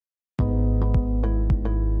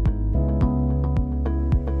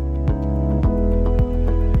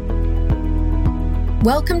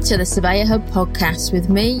Welcome to the Surveyor Hub podcast with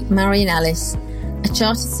me, Marion Ellis, a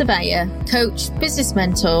chartered surveyor, coach, business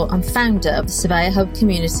mentor and founder of the Surveyor Hub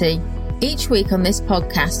community. Each week on this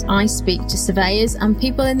podcast, I speak to surveyors and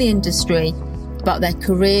people in the industry about their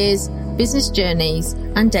careers, business journeys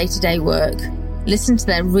and day-to-day work. Listen to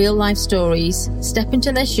their real-life stories, step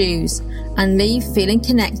into their shoes and leave feeling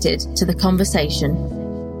connected to the conversation.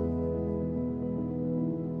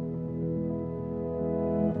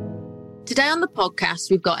 Today on the podcast,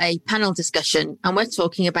 we've got a panel discussion and we're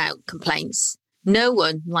talking about complaints. No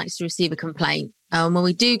one likes to receive a complaint. When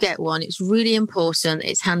we do get one, it's really important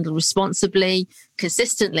it's handled responsibly,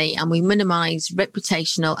 consistently, and we minimise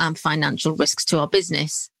reputational and financial risks to our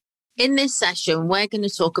business. In this session, we're going to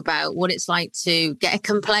talk about what it's like to get a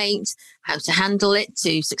complaint, how to handle it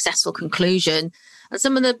to successful conclusion, and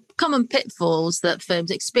some of the common pitfalls that firms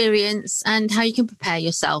experience and how you can prepare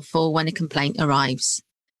yourself for when a complaint arrives.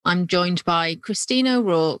 I'm joined by Christine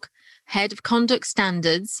O'Rourke, Head of Conduct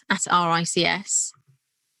Standards at RICS,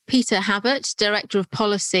 Peter Habert, Director of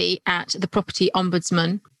Policy at the Property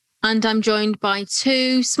Ombudsman, and I'm joined by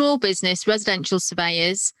two small business residential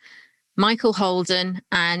surveyors, Michael Holden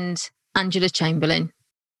and Angela Chamberlain.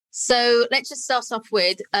 So let's just start off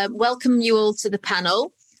with welcome you all to the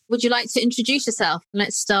panel. Would you like to introduce yourself?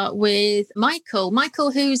 Let's start with Michael. Michael,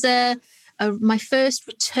 who's my first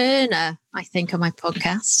returner, I think, on my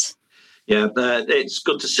podcast. Yeah, it's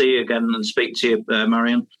good to see you again and speak to you,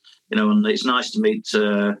 Marion. You know, and it's nice to meet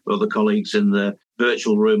other colleagues in the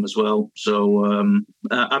virtual room as well. So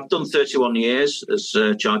I've done 31 years as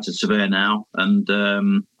a chartered surveyor now, and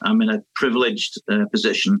I'm in a privileged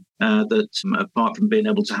position that, apart from being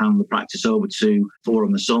able to hand the practice over to four of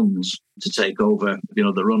my sons to take over,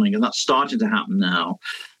 the running, and that's starting to happen now.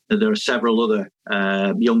 There are several other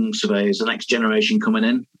young surveyors, the next generation coming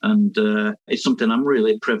in, and it's something I'm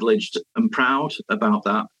really privileged and proud about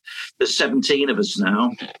that. There's 17 of us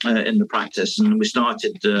now in the practice, and we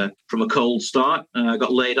started from a cold start. I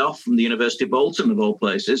got laid off from the University of Bolton, of all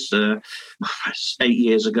places, 8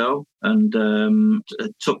 years ago, and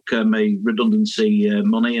took my redundancy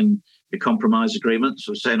money and a compromise agreement.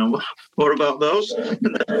 So saying more about those.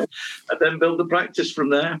 And then build the practice from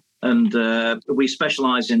there. And we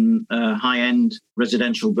specialise in high-end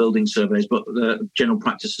residential building surveys, but general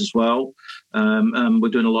practice as well. We're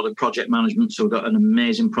doing a lot of project management. So we've got an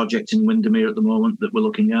amazing project in Windermere at the moment that we're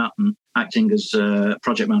looking at and acting as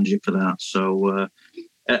project manager for that. So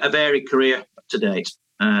a varied career to date,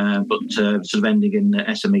 but sort of ending in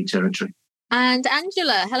SME territory. And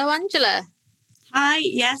Angela. Hello, Angela. Hi,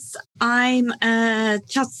 yes, I'm a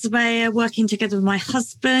chartered surveyor working together with my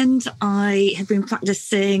husband. I have been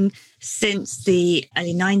practicing since the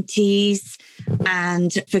early 90s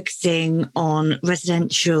and focusing on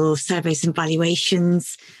residential surveys and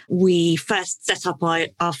valuations. We first set up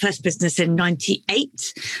our first business in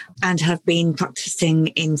 98 and have been practicing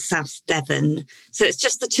in South Devon. So it's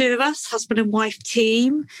just the two of us, husband and wife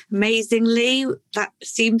team. Amazingly, that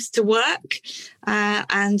seems to work.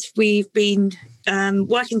 And we've been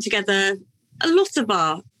working together a lot of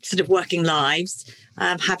our sort of working lives,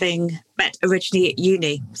 having met originally at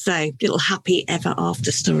uni. So little happy ever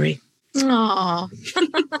after story. Aww.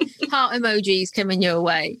 Heart emojis coming your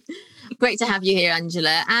way. Great to have you here,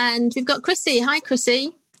 Angela. And we've got Chrissy. Hi,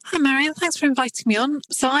 Chrissy. Hi, Marion. Thanks for inviting me on.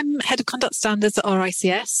 So I'm Head of Conduct Standards at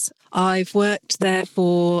RICS. I've worked there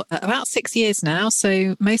for about 6 years now.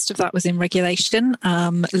 So most of that was in regulation,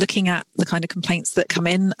 looking at the kind of complaints that come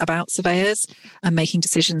in about surveyors and making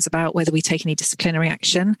decisions about whether we take any disciplinary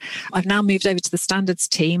action. I've now moved over to the standards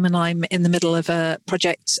team and I'm in the middle of a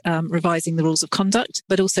project revising the rules of conduct,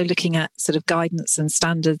 but also looking at sort of guidance and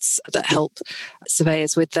standards that help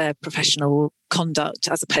surveyors with their professional conduct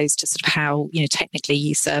as opposed to sort of how, technically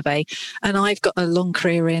you survey. And I've got a long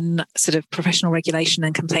career in sort of professional regulation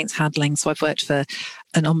and complaints handling. So I've worked for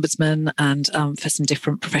an ombudsman and for some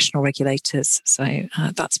different professional regulators. So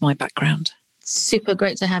that's my background. Super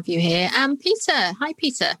great to have you here. And Peter. Hi,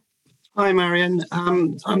 Peter. Hi, Marion.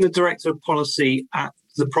 I'm the Director of Policy at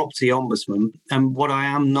the Property Ombudsman. And what I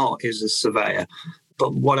am not is a surveyor.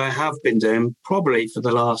 But what I have been doing probably for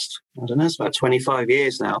the last, it's about 25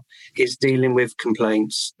 years now, is dealing with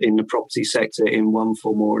complaints in the property sector in one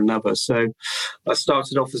form or another. So I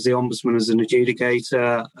started off as the Ombudsman as an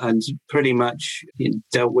adjudicator and pretty much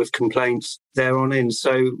dealt with complaints there on in.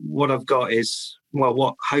 So what I've got is,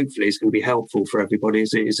 what hopefully is going to be helpful for everybody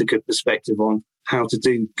is a good perspective on how to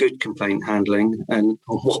do good complaint handling and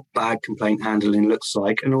on what bad complaint handling looks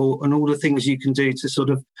like and all the things you can do to sort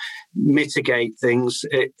of mitigate things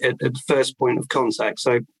at the first point of contact.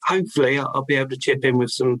 So hopefully I'll be able to chip in with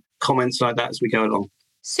some comments like that as we go along.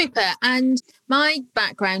 Super. And my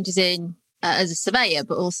background is in as a surveyor,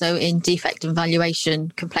 but also in defect and valuation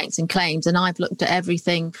complaints and claims. And I've looked at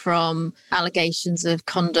everything from allegations of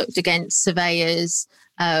conduct against surveyors,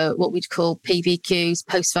 what we'd call PVQs,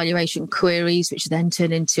 post-valuation queries, which then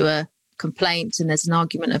turn into a complaint. And there's an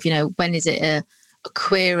argument of, when is it a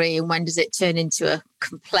query and when does it turn into a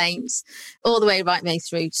complaint, all the way right way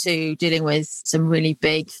through to dealing with some really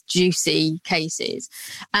big, juicy cases.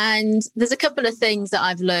 And there's a couple of things that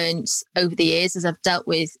I've learned over the years as I've dealt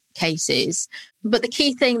with cases. But the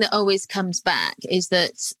key thing that always comes back is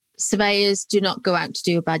that surveyors do not go out to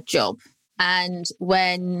do a bad job. And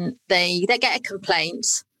when they get a complaint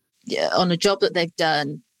on a job that they've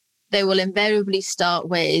done, they will invariably start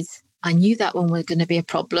with, I knew that one was going to be a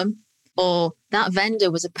problem, or that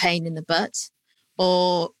vendor was a pain in the butt,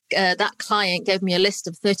 or that client gave me a list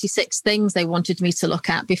of 36 things they wanted me to look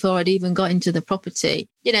at before I'd even got into the property,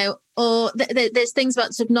 or there's things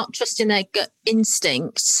about sort of not trusting their gut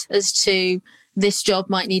instincts as to this job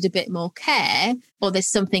might need a bit more care, or there's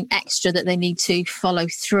something extra that they need to follow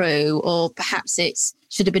through, or perhaps it's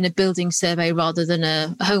should have been a building survey rather than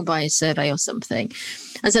a home buyer survey or something.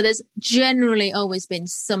 And so there's generally always been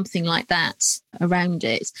something like that around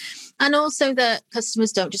it. And also that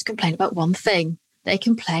customers don't just complain about one thing. They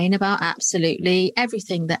complain about absolutely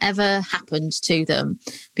everything that ever happened to them.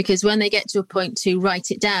 Because when they get to a point to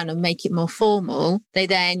write it down and make it more formal, they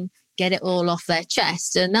then get it all off their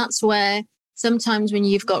chest. And that's where sometimes when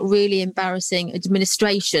you've got really embarrassing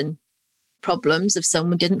administration problems, if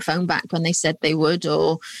someone didn't phone back when they said they would,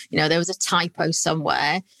 or, there was a typo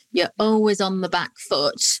somewhere, you're always on the back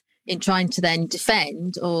foot in trying to then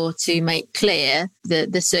defend or to make clear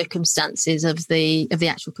the circumstances of the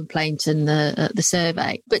actual complaint and the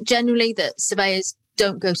survey. But generally that surveyors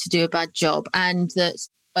don't go to do a bad job, and that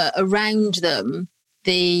around them,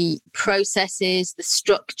 the processes, the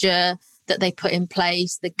structure that they put in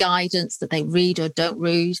place, the guidance that they read or don't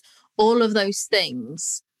read, all of those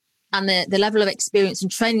things, and the level of experience and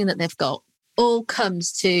training that they've got all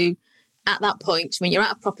comes to, at that point, when you're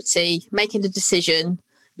at a property, making a decision,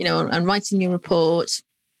 and writing your report,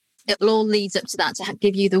 it all leads up to that to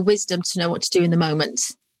give you the wisdom to know what to do in the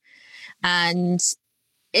moment. And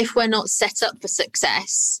if we're not set up for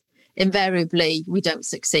success, invariably we don't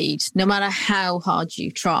succeed, no matter how hard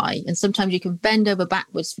you try. And sometimes you can bend over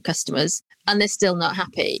backwards for customers and they're still not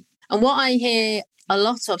happy. And what I hear a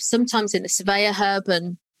lot of sometimes in the Surveyor Hub,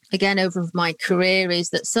 and again over my career, is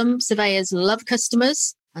that some surveyors love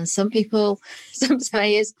customers and some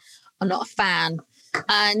surveyors are not a fan.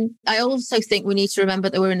 And I also think we need to remember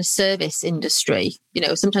that we're in a service industry.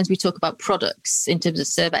 Sometimes we talk about products in terms of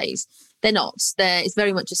surveys. They're not. It's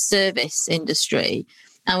very much a service industry.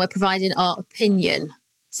 And we're providing our opinion,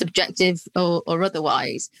 subjective or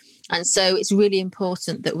otherwise. And so it's really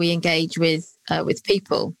important that we engage with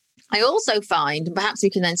people. I also find, and perhaps we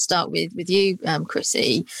can then start with you,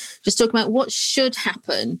 Chrissy, just talking about what should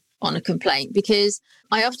happen on a complaint, because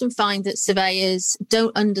I often find that surveyors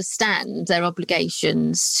don't understand their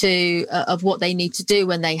obligations of what they need to do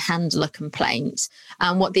when they handle a complaint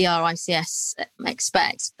and what the RICS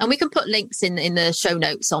expects. And we can put links in the show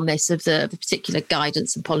notes on this of the particular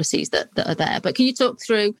guidance and policies that are there. But can you talk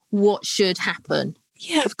through what should happen?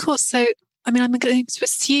 Yeah, of course. So, I'm going to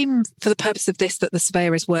assume for the purpose of this that the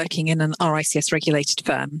surveyor is working in an RICS regulated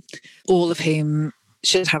firm, all of whom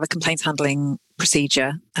should have a complaints handling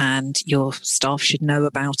procedure, and your staff should know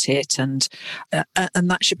about it, and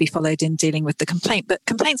that should be followed in dealing with the complaint. But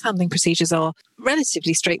complaints handling procedures are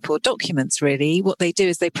relatively straightforward documents, really. What they do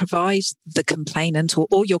is they provide the complainant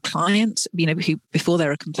or your client, who before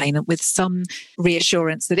they're a complainant, with some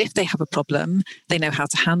reassurance that if they have a problem, they know how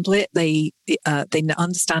to handle it. They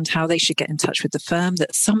understand how they should get in touch with the firm,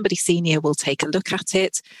 that somebody senior will take a look at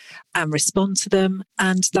it and respond to them,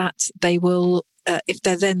 and that they will, if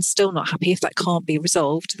they're then still not happy, if that can't be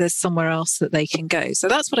resolved, there's somewhere else that they can go. So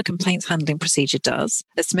that's what a complaints handling procedure does.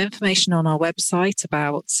 There's some information on our website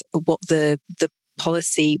about what the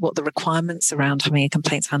policy, what the requirements around having a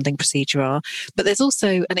complaints handling procedure are. But there's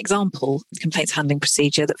also an example complaints handling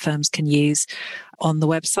procedure that firms can use on the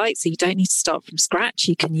website. So you don't need to start from scratch.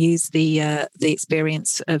 You can use the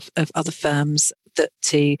experience of other firms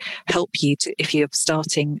to help you if you're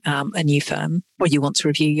starting a new firm or you want to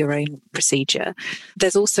review your own procedure.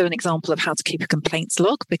 There's also an example of how to keep a complaints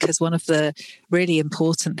log, because one of the really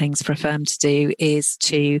important things for a firm to do is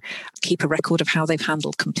to keep a record of how they've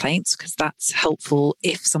handled complaints, because that's helpful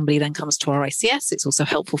if somebody then comes to RICS. It's also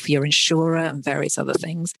helpful for your insurer and various other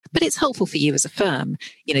things, but it's helpful for you as a firm.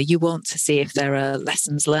 You want to see if there are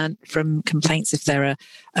lessons learned from complaints, if there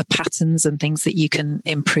are patterns and things that you can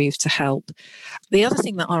improve to help. The other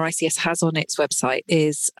thing that RICS has on its website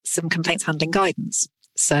is some complaints handling guidance.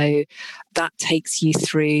 So that takes you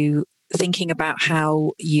through thinking about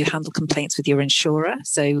how you handle complaints with your insurer.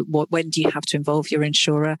 So when do you have to involve your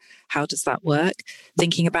insurer? How does that work?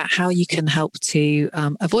 Thinking about how you can help to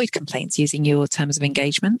avoid complaints using your terms of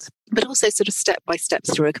engagement, but also sort of step by step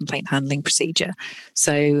through a complaint handling procedure.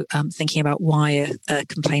 So thinking about why a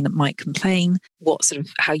complainant might complain, what sort of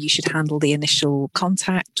how you should handle the initial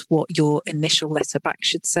contact, what your initial letter back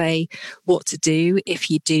should say, what to do if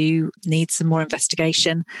you do need some more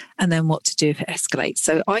investigation, and then what to do if it escalates.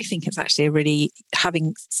 So I think it's actually a really,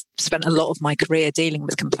 having spent a lot of my career dealing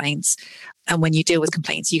with complaints, and when you deal with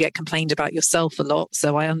complaints, you get complained about yourself a lot.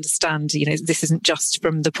 So I understand, this isn't just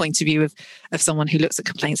from the point of view of someone who looks at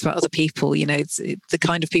complaints about other people. It's the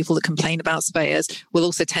kind of people that complain about surveyors will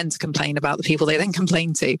also tend to complain about the people they then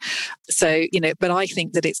complain to. So, but I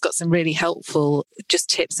think that it's got some really helpful just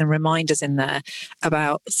tips and reminders in there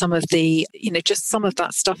about some of the, just some of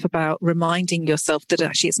that stuff about reminding yourself that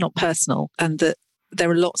actually it's not personal, and that there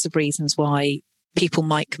are lots of reasons why people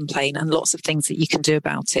might complain and lots of things that you can do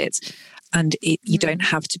about it. And you don't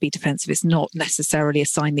have to be defensive. It's not necessarily a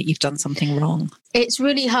sign that you've done something wrong. It's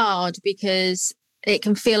really hard because it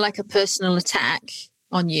can feel like a personal attack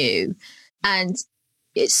on you. And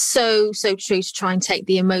it's so true to try and take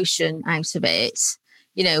the emotion out of it.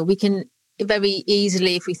 We can very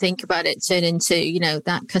easily, if we think about it, turn into,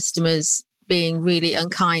 that customer's being really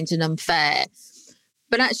unkind and unfair.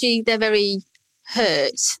 But actually, they're very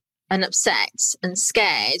hurt and upset and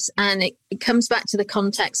scared. And it comes back to the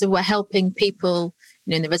context of we're helping people,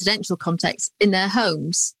 in the residential context, in their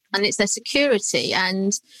homes. And it's their security.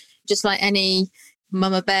 And just like any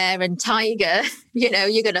mama bear and tiger,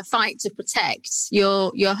 you're going to fight to protect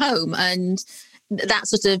your home. And that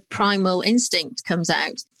sort of primal instinct comes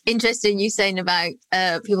out. Interesting you saying about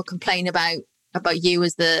people complain about you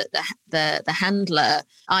as the handler.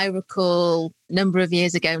 I recall a number of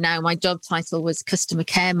years ago now, my job title was customer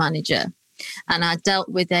care manager. And I dealt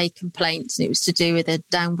with a complaint, and it was to do with a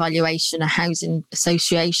down valuation, a housing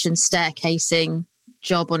association staircasing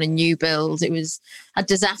job on a new build. It was a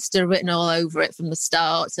disaster written all over it from the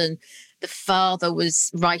start. And the father was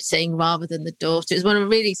writing rather than the daughter. It was one of a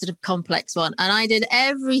really sort of complex one. And I did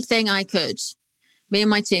everything I could. Me and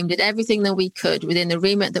my team did everything that we could within the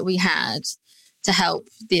remit that we had to help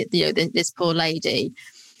this poor lady.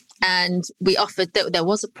 And we offered that there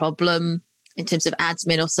was a problem in terms of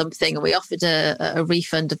admin or something, and we offered a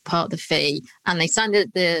refund of part of the fee. And they signed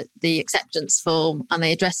the acceptance form, and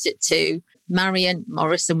they addressed it to Marion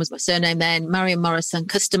Morrison, was my surname then. Marion Morrison,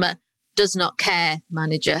 customer does not care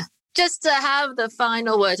manager. Just to have the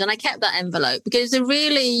final word. And I kept that envelope because it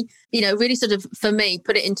really, really sort of, for me,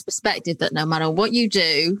 put it into perspective that no matter what you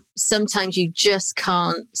do, sometimes you just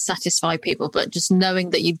can't satisfy people, but just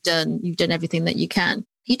knowing that you've done everything that you can.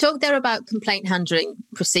 You talked there about complaint handling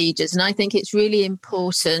procedures, and I think it's really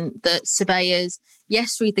important that surveyors,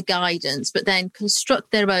 yes, read the guidance, but then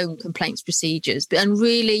construct their own complaints procedures and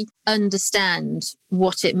really understand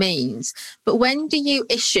what it means. But when do you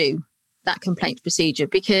issue that complaint procedure?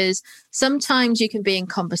 Because sometimes you can be in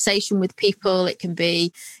conversation with people, it can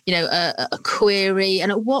be, a query.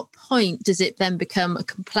 And at what point does it then become a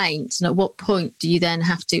complaint? And at what point do you then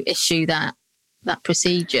have to issue that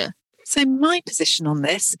procedure? So my position on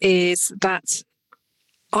this is that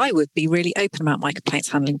I would be really open about my complaints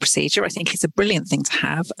handling procedure. I think it's a brilliant thing to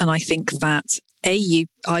have. And I think that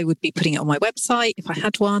I would be putting it on my website. If I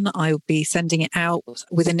had one, I would be sending it out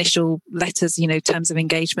with initial letters, terms of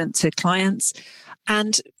engagement to clients.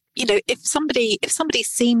 And, if somebody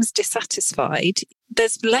seems dissatisfied,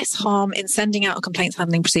 there's less harm in sending out a complaints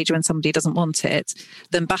handling procedure when somebody doesn't want it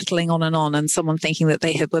than battling on and someone thinking that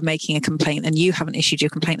they were making a complaint and you haven't issued your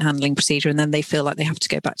complaint handling procedure, and then they feel like they have to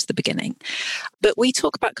go back to the beginning. But we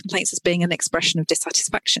talk about complaints as being an expression of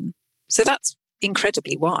dissatisfaction. So that's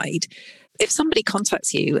incredibly wide. If somebody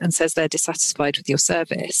contacts you and says they're dissatisfied with your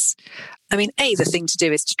service, I mean, the thing to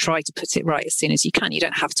do is to try to put it right as soon as you can. You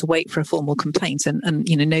don't have to wait for a formal complaint, and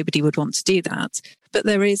nobody would want to do that. But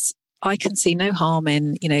I can see no harm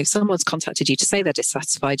in, if someone's contacted you to say they're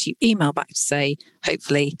dissatisfied, you email back to say,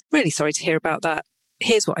 hopefully, really sorry to hear about that.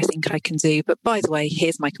 Here's what I think I can do. But by the way,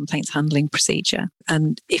 here's my complaints handling procedure.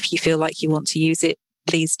 And if you feel like you want to use it,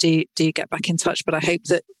 please do get back in touch. But I hope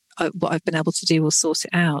that what I've been able to do will sort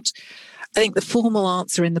it out. I think the formal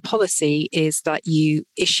answer in the policy is that you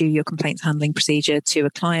issue your complaints handling procedure to a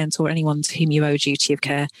client or anyone to whom you owe a duty of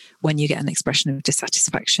care when you get an expression of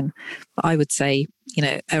dissatisfaction. But I would say,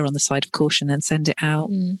 err on the side of caution and send it out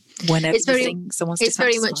whenever you think someone's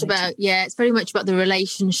dissatisfied. It's very much about the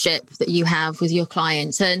relationship that you have with your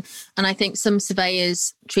client. And I think some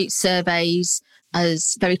surveyors treat surveys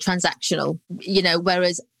as very transactional,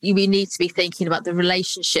 whereas we need to be thinking about the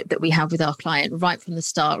relationship that we have with our client right from the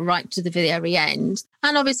start, right to the very end.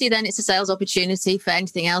 And obviously then it's a sales opportunity for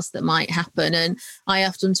anything else that might happen. And I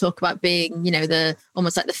often talk about being,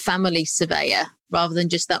 almost like the family surveyor rather than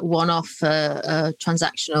just that one-off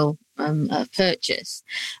transactional purchase.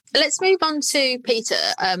 Let's move on to Peter,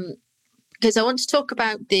 because I want to talk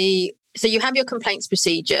about so you have your complaints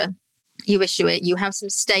procedure. You issue it, you have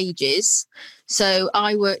some stages. So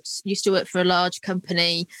I used to work for a large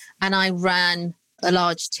company and I ran a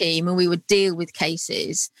large team and we would deal with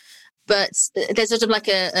cases. But there's sort of like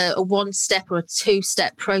a one-step or a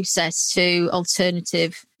two-step process to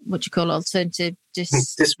alternative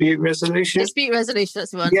dispute resolution. Dispute resolution,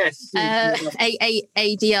 that's the one. Yes.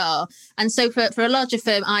 ADR. And so for a larger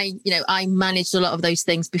firm, I managed a lot of those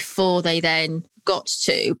things before they then got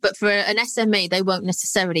to. But for an SME, they won't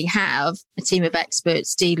necessarily have a team of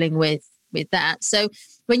experts dealing with that. So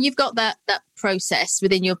when you've got that process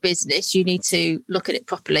within your business, you need to look at it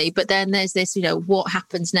properly. But then there's this, what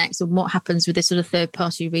happens next and what happens with this sort of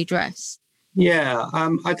third-party redress. Yeah,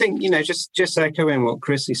 I think, just echoing what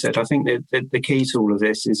Chrissy said, I think that the key to all of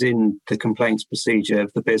this is in the complaints procedure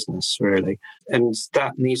of the business, really. And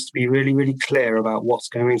that needs to be really, really clear about what's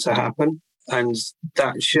going to happen. And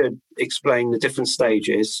that should explain the different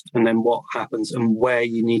stages and then what happens and where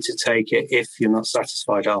you need to take it if you're not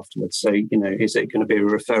satisfied afterwards. So, is it going to be a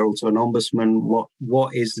referral to an ombudsman?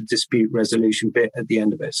 What is the dispute resolution bit at the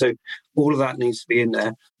end of it? So all of that needs to be in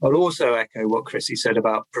there. I'll also echo what Chrissy said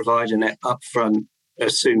about providing it upfront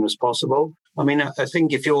as soon as possible. I mean, I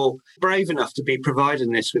think if you're brave enough to be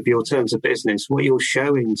providing this with your terms of business, what you're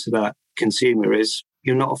showing to that consumer is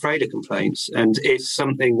you're not afraid of complaints. And it's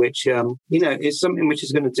something which, it's something which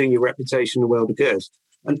is going to do your reputation a world of good.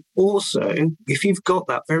 And also, if you've got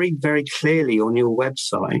that very, very clearly on your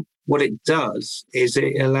website, what it does is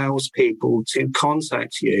it allows people to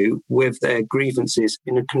contact you with their grievances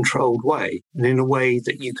in a controlled way and in a way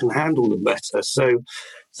that you can handle them better. So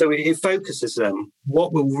it focuses them.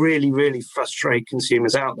 What will really, really frustrate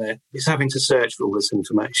consumers out there is having to search for all this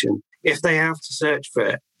information. If they have to search for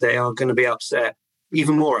it, they are going to be upset,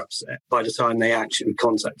 even more upset by the time they actually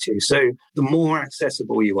contact you. So the more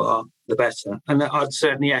accessible you are, the better. And I'd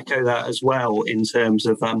certainly echo that as well in terms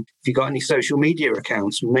of if you've got any social media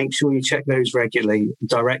accounts, make sure you check those regularly,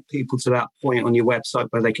 direct people to that point on your website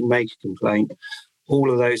where they can make a complaint, all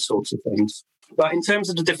of those sorts of things. But in terms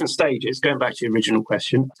of the different stages, going back to your original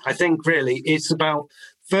question, I think really it's about,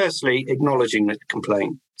 firstly, acknowledging the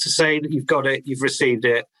complaint, to say that you've got it, you've received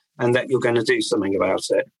it, and that you're going to do something about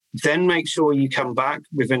it. Then make sure you come back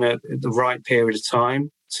within the right period of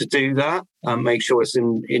time to do that. Make sure it's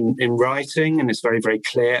in writing and it's very, very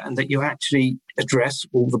clear, and that you actually address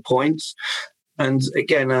all the points. And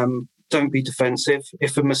again, don't be defensive.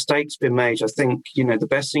 If a mistake's been made, I think, the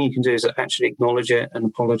best thing you can do is actually acknowledge it and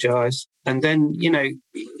apologise. And then,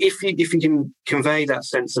 if you can convey that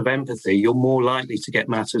sense of empathy, you're more likely to get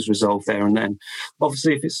matters resolved there and then.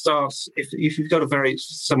 Obviously, if you've got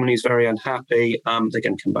someone who's very unhappy, they're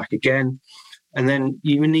going to come back again. And then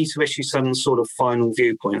you need to issue some sort of final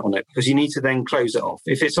viewpoint on it, because you need to then close it off.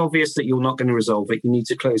 If it's obvious that you're not going to resolve it, you need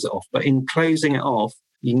to close it off. But in closing it off,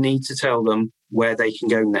 you need to tell them where they can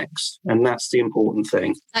go next. And that's the important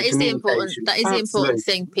thing. That is the important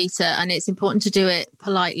thing, Peter. And it's important to do it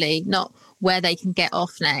politely, not where they can get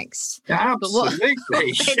off next. Absolutely. But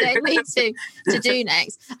what they need to do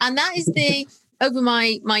next. And that is over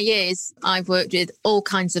my years, I've worked with all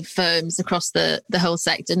kinds of firms across the whole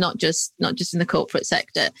sector, not just in the corporate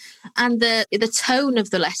sector. And the tone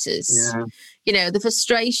of the letters, the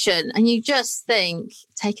frustration, and you just think,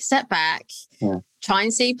 take a step back, try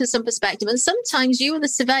and see some perspective. And sometimes you and the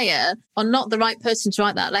surveyor are not the right person to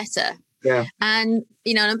write that letter. Yeah. And,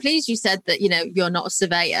 and I'm pleased you said that, you're not a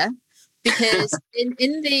surveyor. Because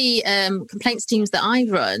in the complaints teams that I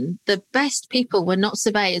run, the best people were not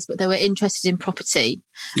surveyors, but they were interested in property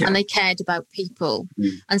and they cared about people.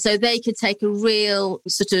 And so they could take a real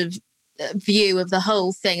sort of view of the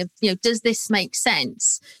whole thing of, does this make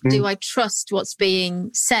sense? Do I trust what's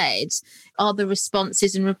being said? Are the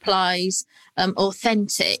responses and replies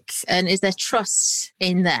authentic? And is there trust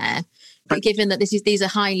in there? But given that these are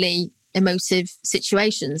highly emotive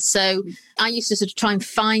situations. So I used to sort of try and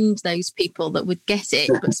find those people that would get it,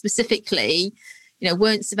 but specifically,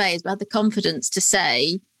 weren't surveyors, but had the confidence to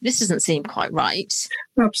say, this doesn't seem quite right.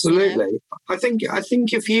 Absolutely. I think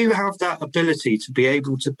if you have that ability to be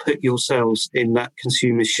able to put yourselves in that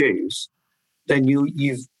consumer's shoes, then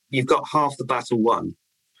you've got half the battle won,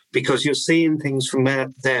 because you're seeing things from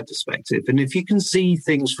their perspective. And if you can see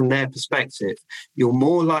things from their perspective, you're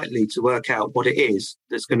more likely to work out what it is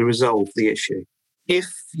that's going to resolve the issue. If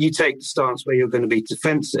you take the stance where you're going to be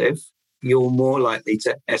defensive, you're more likely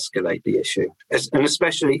to escalate the issue, and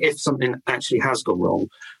especially if something actually has gone wrong.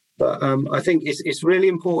 But I think it's really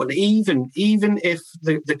important, even if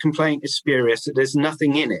the complaint is spurious, that there's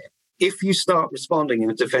nothing in it. If you start responding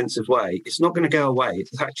in a defensive way, it's not going to go away.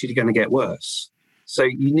 It's actually going to get worse. So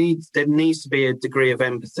there needs to be a degree of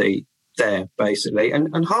empathy there, basically.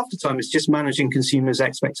 And half the time it's just managing consumers'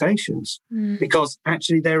 expectations, because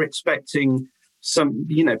actually they're expecting some,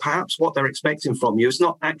 perhaps what they're expecting from you is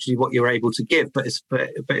not actually what you're able to give, but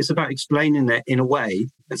it's about explaining it in a way,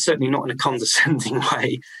 and certainly not in a condescending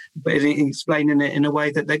way, but explaining it in a way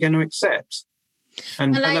that they're going to accept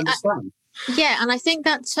and understand. And I think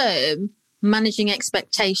that term, managing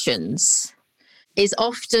expectations, is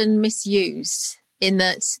often misused, in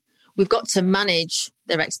that we've got to manage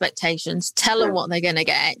their expectations, tell them what they're going to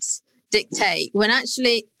get, dictate, when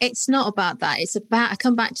actually it's not about that. It's about, I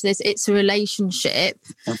come back to this, it's a relationship,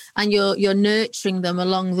 and you're nurturing them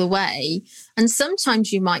along the way. And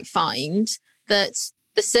sometimes you might find that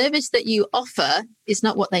the service that you offer is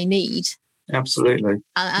not what they need. Absolutely.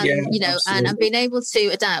 And being able to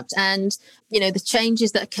adapt, and the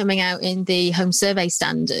changes that are coming out in the home survey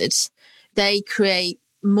standard, they create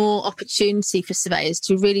more opportunity for surveyors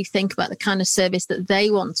to really think about the kind of service that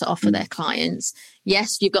they want to offer their clients.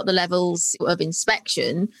 Yes, you've got the levels of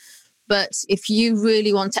inspection, but if you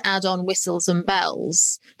really want to add on whistles and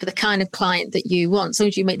bells for the kind of client that you want, as long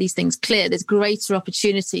as you make these things clear, there's greater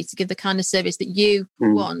opportunity to give the kind of service that you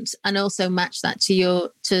want, and also match that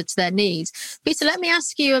to their needs. Peter, let me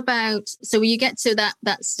ask you about, so when you get to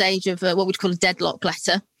that stage of what we'd call a deadlock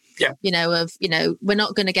letter, we're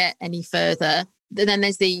not going to get any further. Then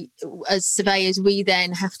there's as surveyors, we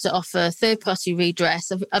then have to offer third-party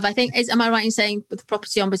redress of I think, am I right in saying the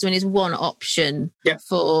property ombudsman is one option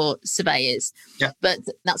for surveyors? Yeah. But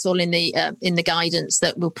that's all in the guidance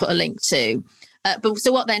that we'll put a link to. But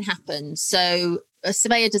so what then happens? So a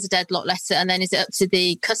surveyor does a deadlock letter, and then is it up to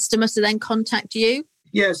the customer to then contact you?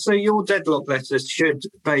 Yeah, so your deadlock letters should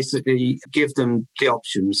basically give them the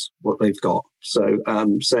options, what they've got. So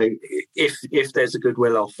if there's a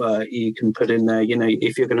goodwill offer, you can put in there,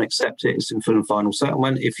 if you're going to accept it, it's in full and final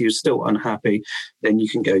settlement. If you're still unhappy, then you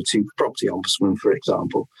can go to property ombudsman, for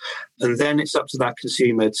example. And then it's up to that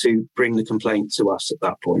consumer to bring the complaint to us at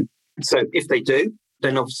that point. So if they do,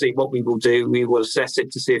 then obviously what we will do, we will assess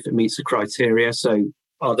it to see if it meets the criteria. So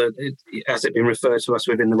has it been referred to us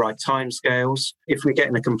within the right timescales? If we're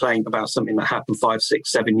getting a complaint about something that happened 5,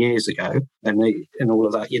 6, 7 years ago, and all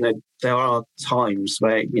of that, there are times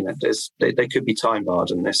where they could be time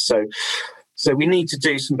barred in this. So we need to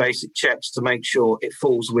do some basic checks to make sure it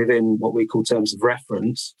falls within what we call terms of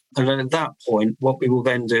reference. And then at that point, what we will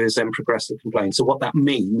then do is then progress the complaint. So what that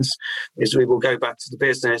means is we will go back to the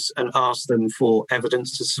business and ask them for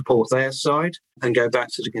evidence to support their side, and go back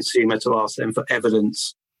to the consumer to ask them for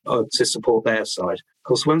evidence to support their side. Of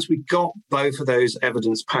course, once we've got both of those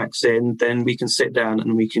evidence packs in, then we can sit down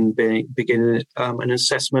and we can begin an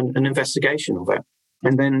assessment and investigation of it.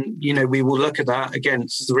 And then, we will look at that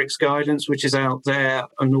against the RICS guidance, which is out there,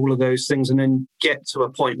 and all of those things, and then get to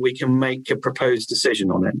a point we can make a proposed decision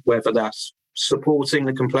on it, whether that's supporting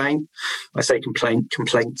the complaint. I say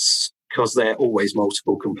complaints because there are always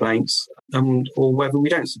multiple complaints, or whether we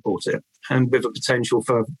don't support it, and with a potential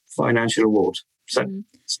for financial reward. So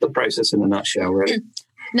it's the process in a nutshell, really.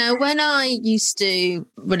 Now, when I used to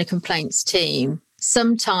run a complaints team,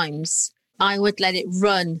 sometimes I would let it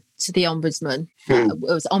run to the ombudsman. It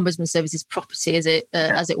was Ombudsman Services Property as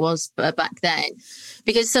it was back then,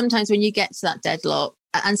 because sometimes when you get to that deadlock,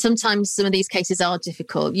 and sometimes some of these cases are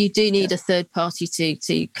difficult, you do need a third party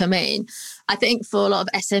to come in. I think for a lot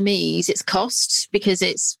of SMEs, it's cost, because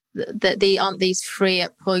it's that they aren't these free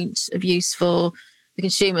at point of use for the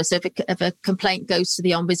consumer. So if a complaint goes to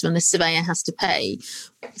the ombudsman, the surveyor has to pay.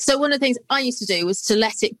 So one of the things I used to do was to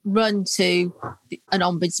let it run to an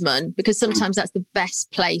ombudsman, because sometimes that's the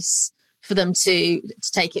best place for them to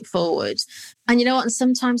take it forward. And you know what? And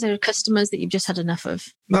sometimes there are customers that you've just had enough of.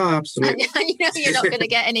 No, absolutely. And you know you're not going to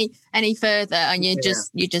get any further, and you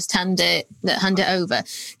just hand it over.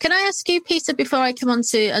 Can I ask you, Peter, before I come on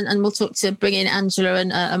to and we'll talk to bring in Angela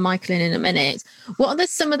and Michael in a minute. What are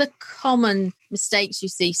some of the common mistakes you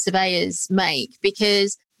see surveyors make?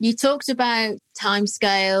 Because you talked about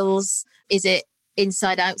timescales. Is it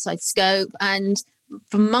inside outside scope? And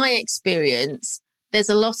from my experience, there's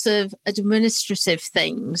a lot of administrative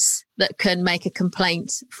things that can make a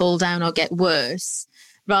complaint fall down or get worse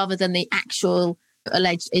rather than the actual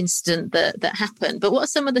alleged incident that happened. But what are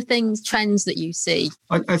some of the trends that you see?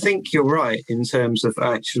 I think you're right in terms of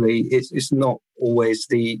actually it's not always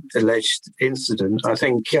the alleged incident. I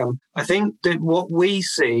think that what we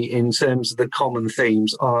see in terms of the common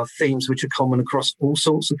themes are themes which are common across all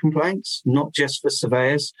sorts of complaints, not just for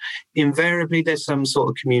surveyors. Invariably, there's some sort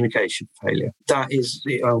of communication failure. That is,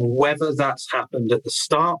 whether that's happened at the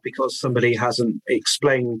start because somebody hasn't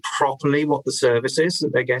explained properly what the service is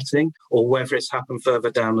that they're getting, or whether it's happened further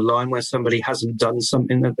down the line where somebody hasn't done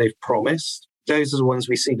something that they've promised. Those are the ones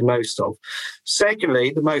we see the most of.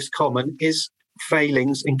 Secondly, the most common is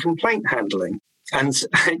failings in complaint handling. And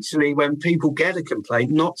actually, when people get a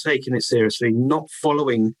complaint, not taking it seriously, not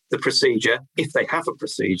following the procedure, if they have a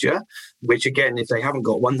procedure, which again, if they haven't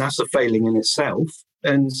got one, that's a failing in itself,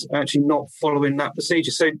 and actually not following that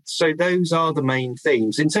procedure. So those are the main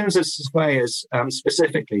themes. In terms of surveyors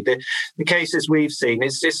specifically, the cases we've seen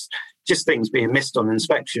is just things being missed on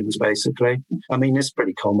inspections, basically. I mean, it's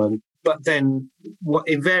pretty common. But then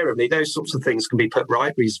invariably, those sorts of things can be put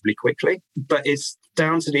right reasonably quickly. But it's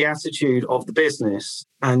down to the attitude of the business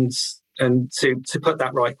and to put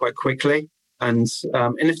that right quite quickly. And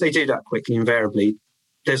if they do that quickly, invariably,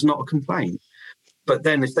 there's not a complaint. But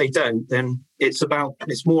then if they don't, then it's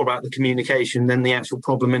more about the communication than the actual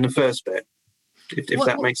problem in the first bit, if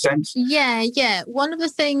that makes sense. Yeah. One of the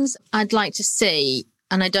things I'd like to see,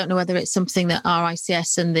 and I don't know whether it's something that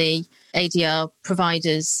RICS and the ADR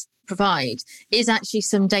providers provide, is actually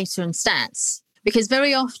some data and stats. Because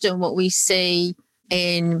very often what we see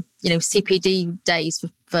in CPD days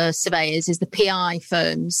for surveyors is the PI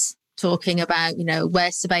firms talking about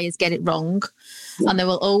where surveyors get it wrong, and they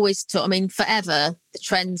will always talk. I mean, forever the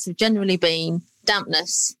trends have generally been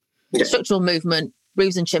dampness, structural movement,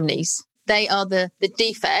 roofs and chimneys. They are the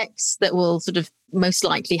defects that will sort of most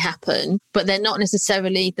likely happen, but they're not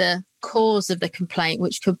necessarily the cause of the complaint,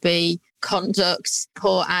 which could be conduct,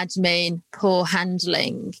 poor admin, poor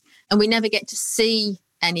handling, and we never get to see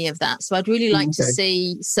any of that. So I'd really like to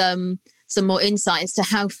see some more insight as to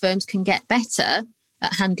how firms can get better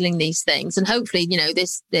at handling these things. And hopefully,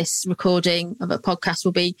 this recording of a podcast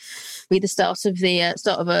will be the start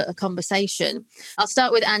of a conversation. I'll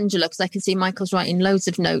start with Angela, because I can see Michael's writing loads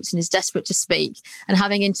of notes and is desperate to speak. And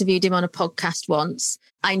having interviewed him on a podcast once,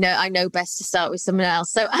 I know best to start with someone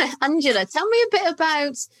else. So Angela, tell me a bit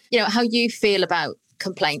about, how you feel about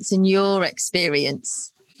complaints and your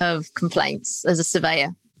experience of complaints as a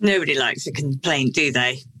surveyor. Nobody likes a complaint, do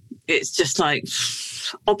they? It's just like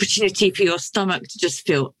opportunity for your stomach to just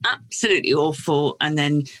feel absolutely awful, and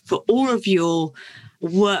then for all of your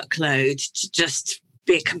workload to just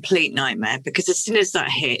be a complete nightmare, because as soon as that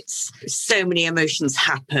hits, so many emotions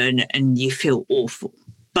happen and you feel awful.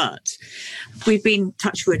 But we've been,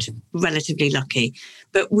 touch wood, relatively lucky.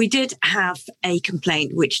 But we did have a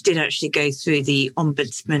complaint which did actually go through the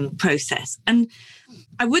ombudsman process. And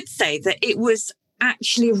I would say that it was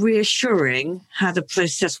actually reassuring how the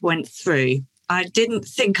process went through. I didn't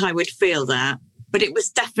think I would feel that, but it was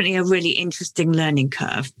definitely a really interesting learning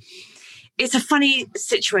curve. It's a funny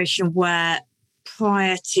situation where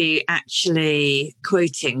prior to actually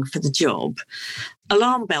quoting for the job,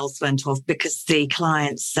 alarm bells went off because the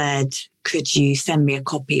client said, "Could you send me a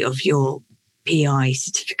copy of your PI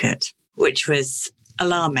certificate?" Which was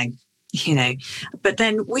alarming. But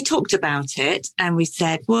then we talked about it and we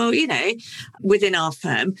said, well, within our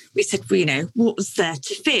firm, we said, what was there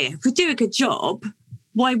to fear? If we do a good job,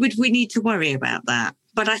 why would we need to worry about that?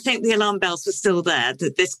 But I think the alarm bells were still there,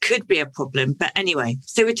 that this could be a problem. But anyway,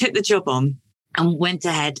 so we took the job on and went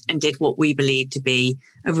ahead and did what we believed to be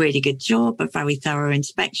a really good job, a very thorough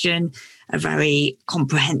inspection, a very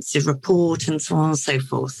comprehensive report, and so on and so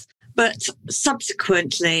forth. But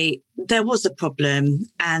subsequently, there was a problem,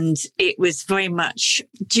 and it was very much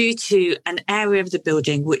due to an area of the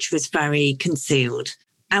building which was very concealed.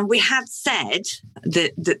 And we had said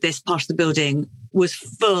that this part of the building was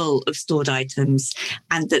full of stored items,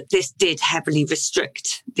 and that this did heavily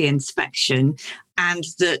restrict the inspection. and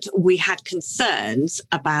that we had concerns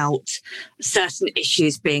about certain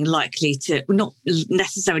issues being likely to, not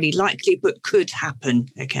necessarily likely, but could happen.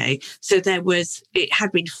 Okay. So it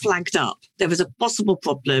had been flagged up. There was a possible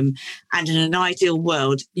problem, and in an ideal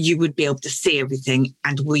world, you would be able to see everything,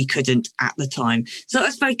 and we couldn't at the time. So that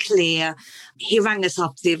was very clear. He rang us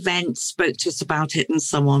after the event, spoke to us about it and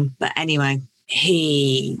so on. But anyway,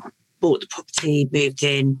 he bought the property, moved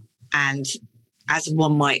in, and as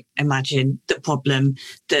one might imagine, the problem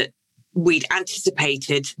that we'd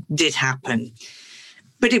anticipated did happen.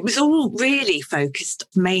 But it was all really focused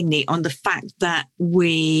mainly on the fact that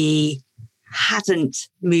we hadn't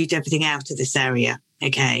moved everything out of this area.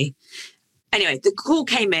 Okay. Anyway, the call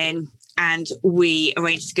came in and we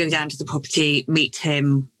arranged to go down to the property, meet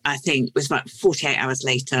him. I think it was about 48 hours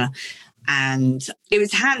later. And it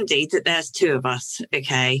was handy that there's two of us,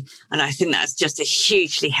 okay? And I think that's just a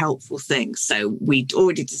hugely helpful thing. So we'd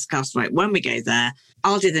already discussed, right, when we go there,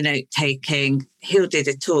 I'll do the note-taking, he'll do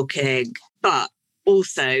the talking. But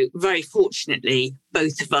also, very fortunately,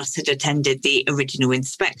 both of us had attended the original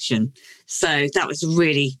inspection. So that was a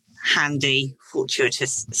really handy,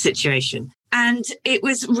 fortuitous situation. And it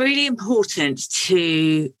was really important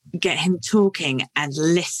to get him talking and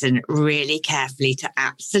listen really carefully to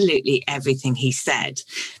absolutely everything he said,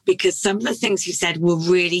 because some of the things he said were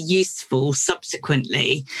really useful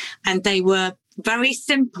subsequently. And they were very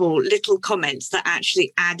simple little comments that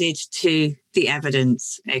actually added to the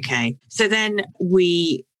evidence. Okay. So then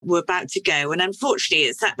we were about to go. And unfortunately,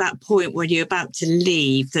 it's at that point when you're about to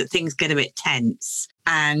leave that things get a bit tense.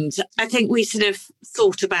 And I think we sort of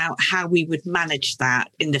thought about how we would manage that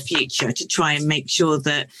in the future to try and make sure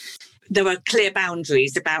that there were clear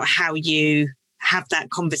boundaries about how you have that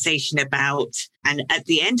conversation about, and at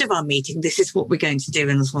the end of our meeting, this is what we're going to do,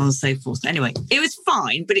 and so on and so forth. Anyway, it was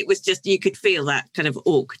fine, but it was just, you could feel that kind of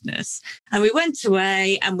awkwardness. And we went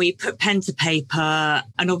away and we put pen to paper,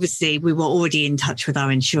 and obviously we were already in touch with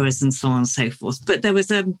our insurers and so on and so forth. But there was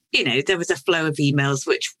a flow of emails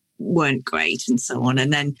which weren't great and so on.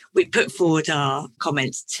 And then we put forward our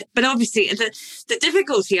comments. But obviously the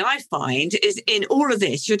difficulty I find is in all of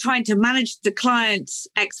this, you're trying to manage the client's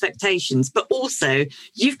expectations, but also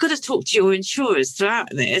you've got to talk to your insurers throughout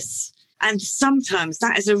this. And sometimes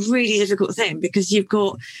that is a really difficult thing because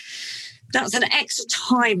that's an extra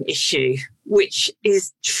time issue, which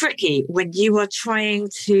is tricky when you are trying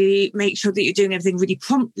to make sure that you're doing everything really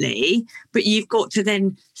promptly, but you've got to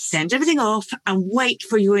then send everything off and wait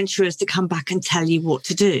for your insurers to come back and tell you what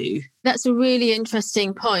to do. That's a really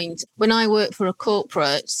interesting point. When I worked for a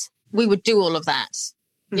corporate, we would do all of that,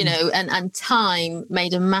 you know, and time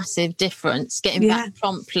made a massive difference. Getting back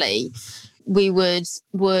promptly, we would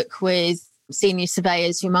work with senior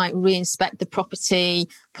surveyors who might re-inspect the property,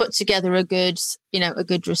 put together a good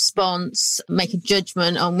response, make a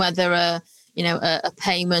judgment on whether a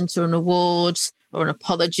payment or an award or an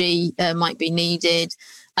apology might be needed.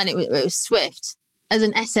 And it was swift. As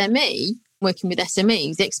an SME, working with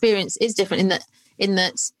SMEs, the experience is different in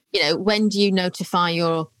that, you know, when do you notify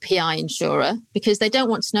your PI insurer? Because they don't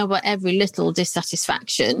want to know about every little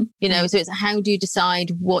dissatisfaction, you know, so it's how do you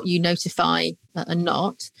decide what you notify and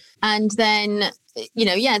not? And then, you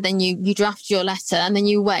know, then you draft your letter and then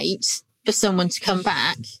you wait for someone to come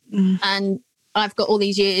back. And I've got all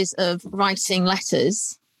these years of writing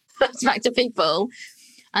letters back to people,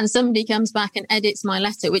 and somebody comes back and edits my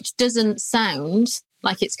letter, which doesn't sound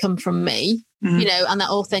like it's come from me, you know, and that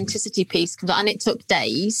authenticity piece comes out, and it took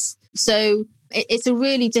days. So it's a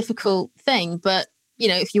really difficult thing. But, you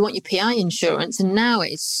know, if you want your PI insurance, and now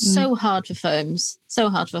it's so hard for firms.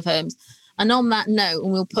 And on that note,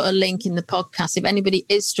 and we'll put a link in the podcast, if anybody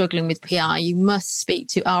is struggling with PI, you must speak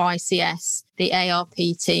to RICS, the ARP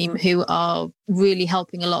team, who are really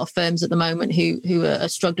helping a lot of firms at the moment who are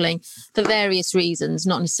struggling for various reasons,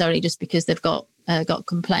 not necessarily just because they've got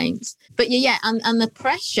complaints. But and the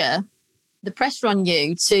pressure on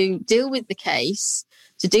you to deal with the case,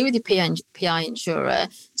 to deal with your PI insurer,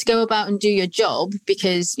 to go about and do your job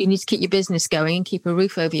because you need to keep your business going and keep a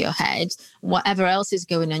roof over your head, whatever else is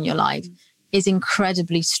going on in your life, is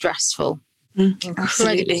incredibly stressful.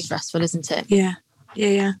 Incredibly stressful, isn't it?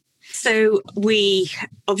 Yeah. So we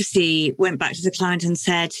obviously went back to the client and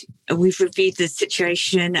said, we've reviewed the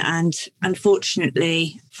situation, and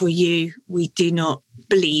unfortunately for you, we do not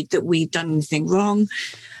believe that we've done anything wrong.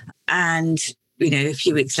 And, you know, a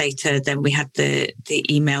few weeks later, then we had the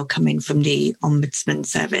email come in from the Ombudsman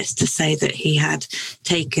Service to say that he had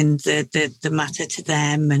taken the matter to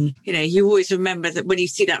them. And, you know, you always remember that when you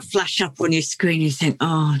see that flash up on your screen, you think,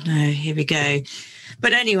 oh, no, here we go.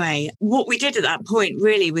 But anyway, what we did at that point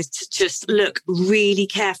really was to just look really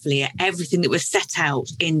carefully at everything that was set out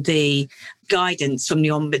in the guidance from the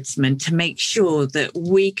Ombudsman to make sure that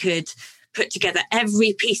we could put together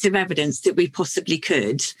every piece of evidence that we possibly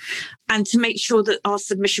could, and to make sure that our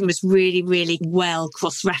submission was really, really well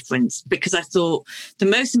cross-referenced, because I thought the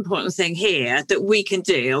most important thing here that we can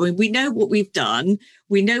do, I mean, we know what we've done.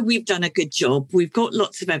 We know we've done a good job. We've got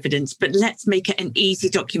lots of evidence, but let's make it an easy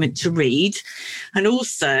document to read. And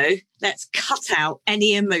also, let's cut out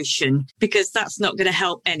any emotion, because that's not going to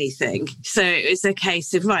help anything. So it's a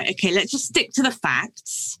case of, right, okay, let's just stick to the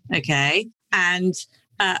facts, okay? And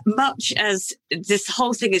much as this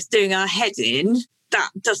whole thing is doing our head in,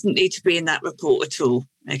 that doesn't need to be in that report at all.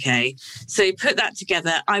 Okay, so put that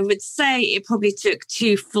together. I would say it probably took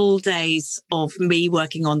 2 full days of me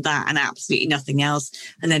working on that and absolutely nothing else.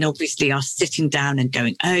 And then obviously us sitting down and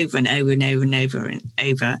going over and over and over and over and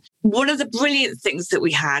over. One of the brilliant things that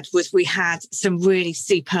we had was we had some really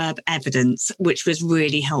superb evidence, which was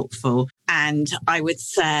really helpful. And I would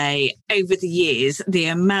say over the years, the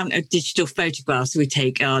amount of digital photographs we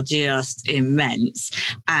take are just immense.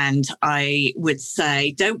 And I would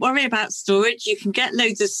say, don't worry about storage. You can get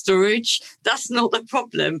loads of storage. That's not the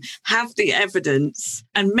problem. Have the evidence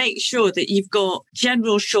and make sure that you've got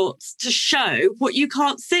general shots to show what you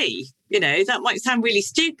can't see. You know, that might sound really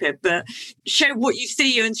stupid, but show what you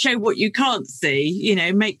see and show what you can't see, you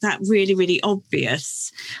know, make that really, really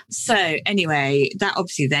obvious. So anyway, that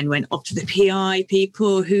obviously then went off to the PI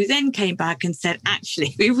people, who then came back and said,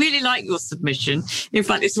 actually, we really like your submission. In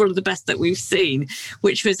fact, it's one of the best that we've seen,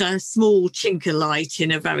 which was a small chink of light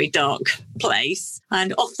in a very dark place.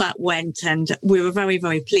 And off that went. And we were very,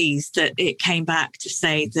 very pleased that it came back to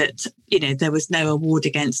say that, you know, there was no award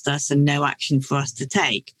against us and no action for us to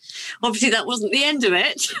take. Obviously, that wasn't the end of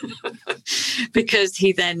it, because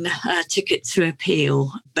he then took it to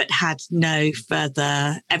appeal, but had no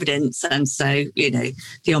further evidence. And so, you know,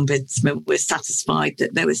 the Ombudsman was satisfied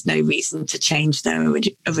that there was no reason to change their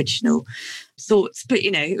original thoughts. But, you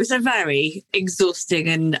know, it was a very exhausting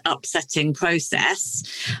and upsetting process,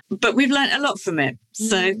 but we've learned a lot from it.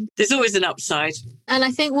 So there's always an upside. And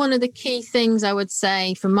I think one of the key things I would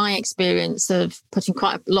say from my experience of putting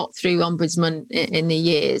quite a lot through Ombudsman in the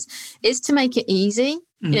years is to make it easy.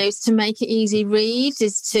 You know, is to make it easy read,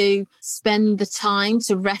 is to spend the time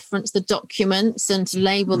to reference the documents and to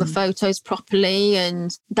label the photos properly.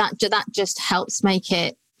 And that just helps make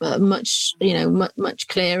it much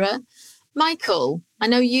clearer. Michael, I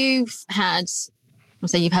know you've had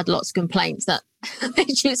lots of complaints that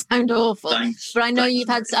make you sound awful. Thanks. But I know you've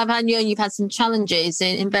had some challenges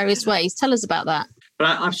in various ways. Tell us about that.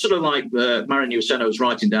 But I've sort of like Marion, you were saying, I was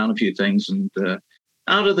writing down a few things, and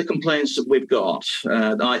out of the complaints that we've got,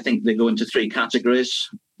 I think they go into 3 categories.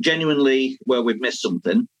 Genuinely, where we've missed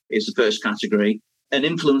something is the first category. An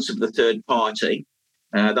influence of the third party,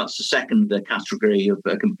 that's the second category of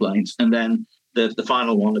complaints. And then the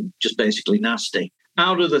final one are just basically nasty.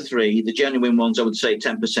 Out of the 3, the genuine ones, I would say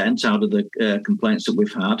 10% out of the complaints that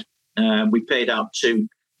we've had. We paid out 2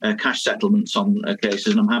 cash settlements on cases,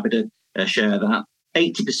 and I'm happy to share that.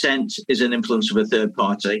 80% is an influence of a third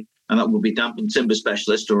party, and that will be damp and timber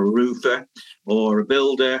specialist or a roofer or a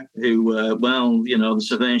builder who, the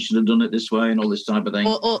surveyor should have done it this way and all this type of thing.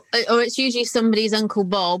 Or it's usually somebody's Uncle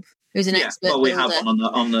Bob, who's an expert builder. We have one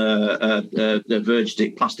on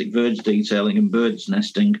the plastic verge detailing and birds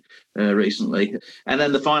nesting recently. And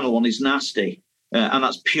then the final one is nasty. And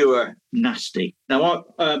that's pure nasty. Now,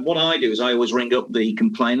 what I do is I always ring up the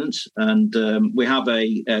complainant, and we have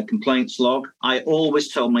a complaints log. I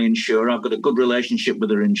always tell my insurer I've got a good relationship with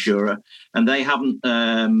their insurer, and they haven't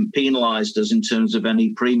penalised us in terms of any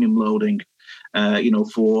premium loading,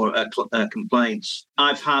 for complaints.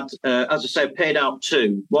 I've had, as I say, paid out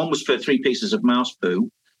 2. One was for 3 pieces of mouse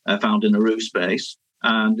poo found in a roof space.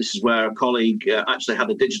 And this is where a colleague actually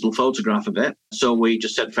had a digital photograph of it. So we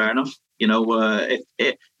just said, fair enough. You know, I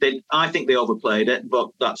think they overplayed it, but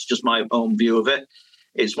that's just my own view of it.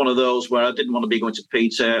 It's one of those where I didn't want to be going to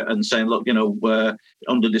Peter and saying, look,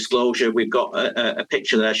 under disclosure, we've got a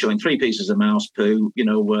picture there showing 3 pieces of mouse poo. We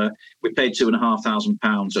paid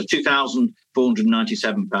 £2,500, so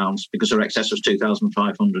 £2,497 because our excess was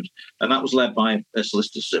 £2,500. And that was led by a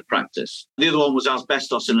solicitor's practice. The other one was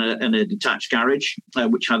asbestos in a detached garage,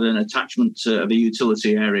 which had an attachment of a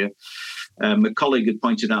utility area. A colleague had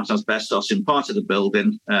pointed out asbestos in part of the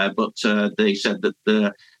building, but they said that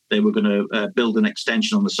they were going to build an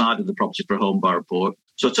extension on the side of the property for a home buyer report.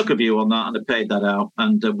 So I took a view on that and I paid that out,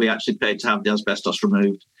 and we actually paid to have the asbestos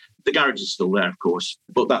removed. The garage is still there, of course,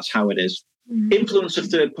 but that's how it is. Influence of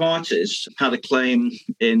third parties had a claim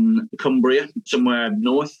in Cumbria, somewhere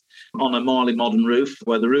north, on a Marley modern roof,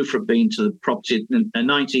 where the roof had been to the property in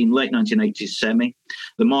late 1980s semi,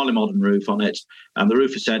 the Marley modern roof on it, and the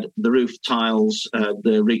roofer said the roof tiles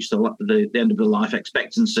they reached the end of the life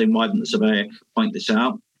expectancy, and why didn't the surveyor point this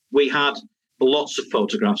out? We had lots of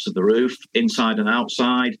photographs of the roof, inside and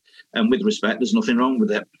outside, and with respect, there's nothing wrong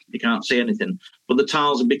with it. You can't see anything. But the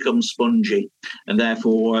tiles have become spongy, and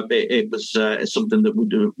therefore it was something that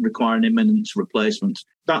would require an imminent replacement.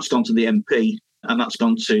 That's gone to the MP, and that's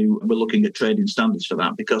gone to, we're looking at trading standards for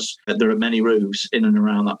that, because there are many roofs in and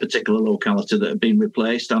around that particular locality that have been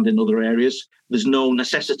replaced, and in other areas. There's no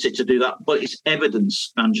necessity to do that, but it's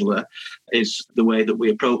evidence, Angela, is the way that we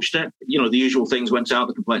approached it. The usual things went out,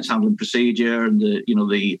 the complaints handling procedure and the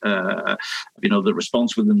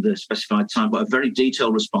response within the specified time, but a very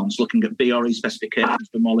detailed response looking at BRE specifications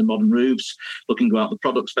for Marley modern roofs, looking about the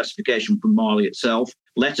product specification from Marley itself,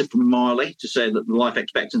 letter from Marley to say that the life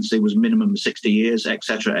expectancy was minimum 60 years,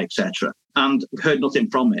 etc., etc., and heard nothing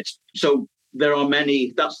from it. So there are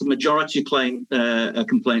many, that's the majority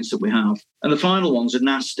complaints that we have. And the final ones are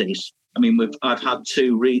nasties. I mean, I've had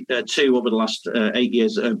two over the last 8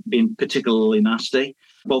 years that have been particularly nasty.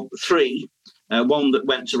 Well, three. One that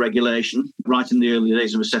went to regulation right in the early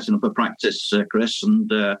days of us setting up a practice, Chris,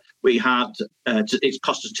 and we had it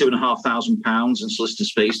cost us £2,500 in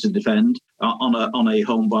solicitors' fees to defend on a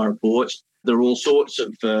home buyer report. There are all sorts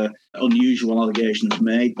of unusual allegations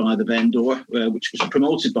made by the vendor, which was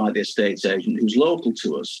promoted by the estate agent who's local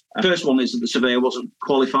to us. The first one is that the surveyor wasn't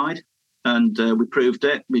qualified, and we proved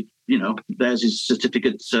it. There's his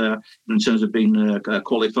certificate in terms of being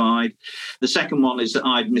qualified. The second one is that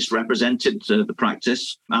I'd misrepresented the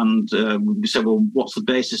practice, and we said, well, what's the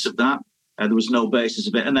basis of that? There was no basis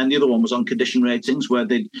of it. And then the other one was on condition ratings, where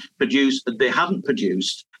they hadn't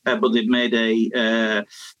produced, but they'd made a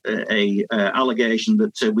allegation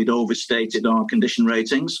that we'd overstated our condition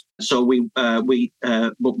ratings. So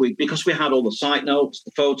because we had all the site notes, the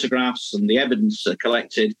photographs, and the evidence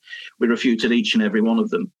collected, we refuted each and every one of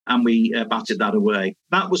them, and we batted that away.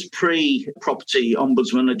 That was pre-property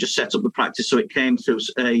ombudsman had just set up the practice, so it came through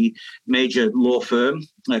a major law firm,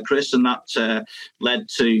 Chris, and that led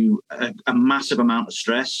to a massive amount of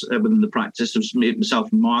stress within the practice. It was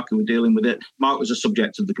myself and Mark who were dealing with it. Mark was a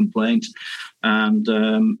subject of the complaint, and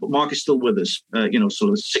but Mark is still with us.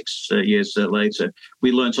 Sort of 6 years later,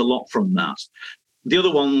 we learnt a lot from that. The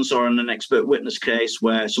other ones are in an expert witness case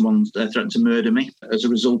where someone threatened to murder me as a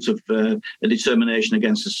result of a determination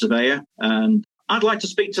against a surveyor, and I'd like to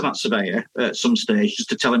speak to that surveyor at some stage just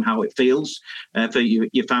to tell him how it feels for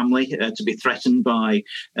your family to be threatened by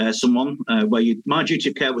someone where my duty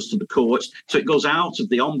of care was to the courts. So it goes out of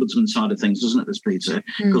the ombudsman side of things, doesn't it, this, Peter?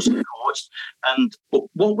 It goes to the courts. And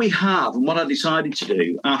what we have and what I decided to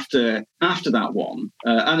do after that one,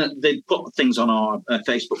 and they put things on our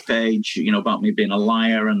Facebook page, about me being a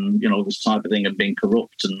liar and, this type of thing and being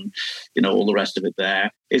corrupt and, all the rest of it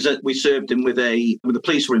there, is that we served him with the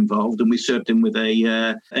police were involved, and we served him with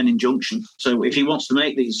an injunction. So if he wants to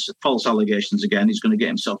make these false allegations again, he's going to get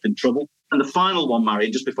himself in trouble. And the final one,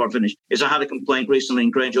 Marion, just before I finish, is I had a complaint recently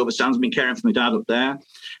in Grange over Sands. I've been caring for my dad up there,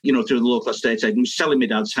 through the local estate agent who's selling my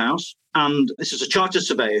dad's house. And this is a chartered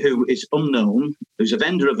surveyor who is unknown, who's a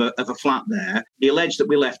vendor of a flat there. He alleged that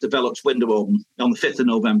we left a Velux window open on the 5th of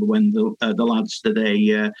November when the lads did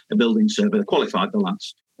a building survey. They qualified the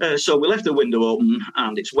lads. So we left the window open,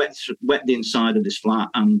 and it's wet the inside of this flat.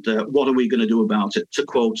 And what are we going to do about it? To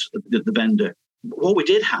quote the vendor, what we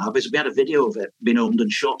did have is we had a video of it being opened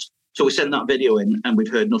and shut. So we sent that video in, and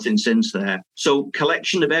we've heard nothing since there. So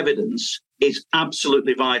collection of evidence is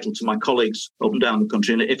absolutely vital to my colleagues up and down the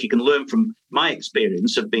country. And if you can learn from my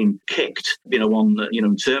experience of being kicked,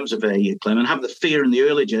 in terms of a claim, and have the fear in the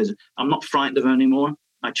early days, I'm not frightened of it anymore.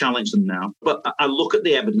 I challenge them now. But I look at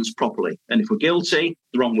the evidence properly. And if we're guilty,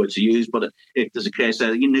 the wrong word to use, but if there's a case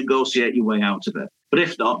there, you negotiate your way out of it. But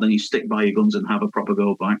if not, then you stick by your guns and have a proper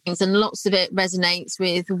go by. And lots of it resonates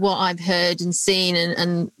with what I've heard and seen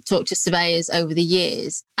and talked to surveyors over the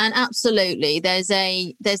years. And absolutely, there's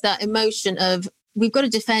that emotion of we've got to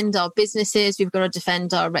defend our businesses, we've got to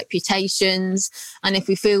defend our reputations. And if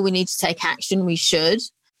we feel we need to take action, we should.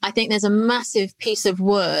 I think there's a massive piece of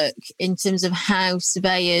work in terms of how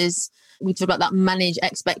surveyors, we talk about that, manage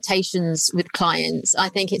expectations with clients. I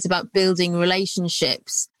think it's about building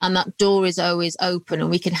relationships, and that door is always open, and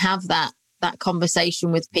we can have that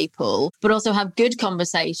conversation with people, but also have good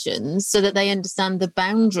conversations so that they understand the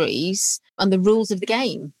boundaries and the rules of the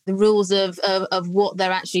game, the rules of what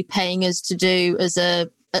they're actually paying us to do as a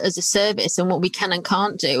service and what we can and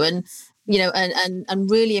can't do. And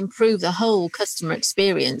and really improve the whole customer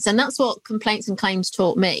experience. And that's what complaints and claims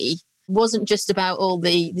taught me. It wasn't just about all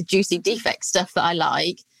the juicy defect stuff that I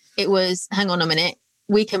like. It was, hang on a minute,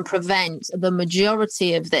 we can prevent the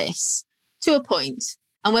majority of this to a point.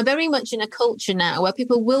 And we're very much in a culture now where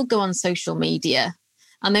people will go on social media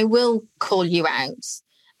and they will call you out.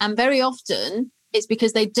 And very often it's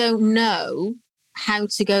because they don't know how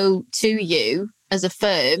to go to you as a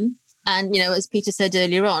firm. And, as Peter said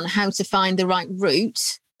earlier on, how to find the right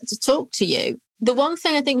route to talk to you. The one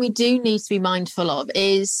thing I think we do need to be mindful of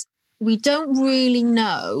is we don't really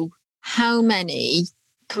know how many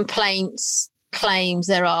complaints, claims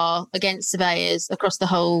there are against surveyors across the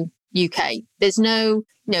whole UK. There's no,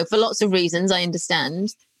 for lots of reasons, I understand,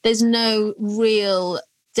 there's no real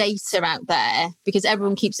data out there because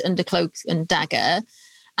everyone keeps it under cloak and dagger.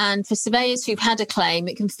 And for surveyors who've had a claim,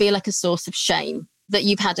 it can feel like a source of shame that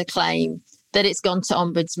you've had a claim, that it's gone to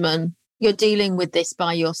Ombudsman. You're dealing with this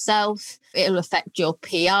by yourself. It'll affect your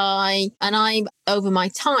PI. And I've, over my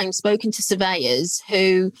time, spoken to surveyors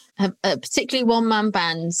who have particularly one-man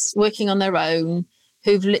bands working on their own,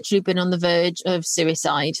 who've literally been on the verge of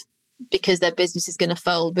suicide because their business is going to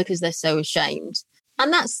fold because they're so ashamed.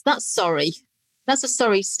 And that's sorry. That's a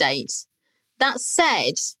sorry state. That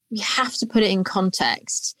said, we have to put it in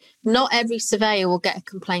context. Not every surveyor will get a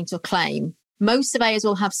complaint or claim. Most surveyors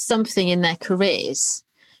will have something in their careers.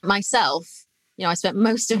 Myself, I spent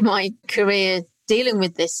most of my career dealing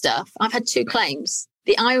with this stuff. I've had 2 claims.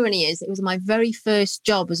 The irony is it was my very first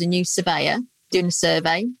job as a new surveyor doing a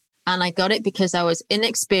survey. And I got it because I was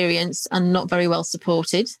inexperienced and not very well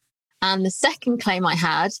supported. And the second claim I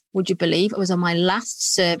had, would you believe, it was on my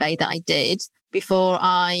last survey that I did before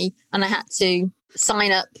I had to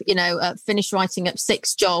sign up, finish writing up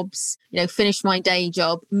 6 jobs, finish my day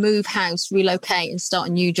job, move house, relocate and start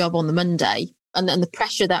a new job on the Monday. And then the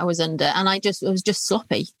pressure that I was under. And it was just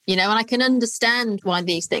sloppy, and I can understand why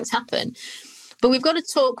these things happen. But we've got to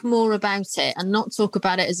talk more about it and not talk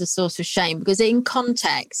about it as a source of shame, because in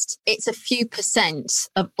context, it's a few %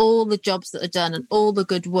 of all the jobs that are done and all the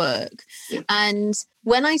good work. Yeah. And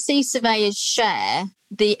when I see surveyors share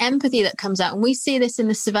the empathy that comes out, and we see this in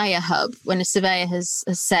the Surveyor Hub, when a surveyor has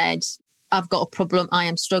said, I've got a problem, I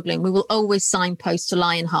am struggling, we will always signpost to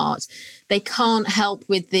Lionheart. They can't help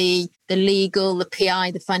with the legal, the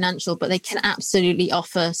PI, the financial, but they can absolutely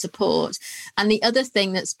offer support. And the other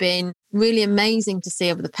thing that's been really amazing to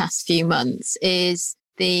see over the past few months is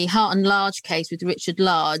the Hart and Large case with Richard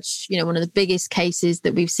Large, one of the biggest cases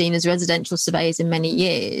that we've seen as residential surveyors in many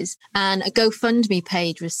years. And a GoFundMe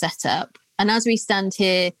page was set up. And as we stand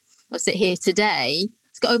here, or sit here today,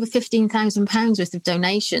 it's got over £15,000 worth of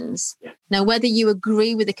donations. Yeah. Now, whether you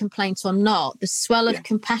agree with the complaint or not, the swell of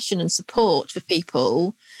compassion and support for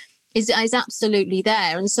people is absolutely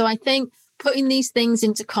there. And so I think putting these things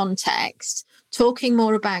into context, talking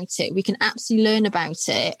more about it, we can absolutely learn about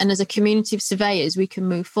it. And as a community of surveyors, we can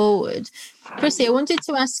move forward. Chrissy, I wanted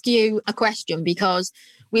to ask you a question, because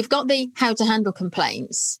we've got the how to handle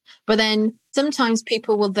complaints, but then sometimes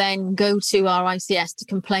people will then go to our ICS to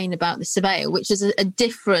complain about the surveyor, which is a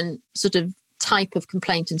different sort of type of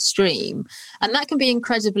complaint and stream. And that can be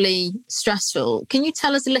incredibly stressful. Can you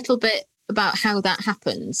tell us a little bit about how that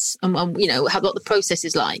happens and what the process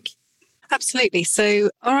is like? Absolutely. So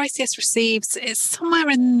our ICS receives, it's somewhere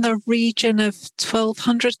in the region of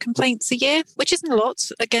 1,200 complaints a year, which isn't a lot.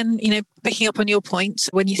 Again, picking up on your point,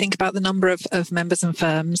 when you think about the number of members and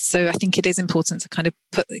firms. So I think it is important to kind of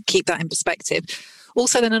keep that in perspective.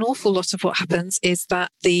 Also, then an awful lot of what happens is that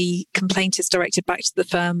the complaint is directed back to the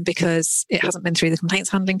firm because it hasn't been through the complaints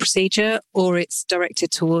handling procedure, or it's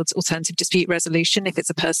directed towards alternative dispute resolution if it's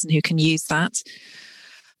a person who can use that.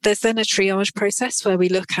 There's then a triage process where we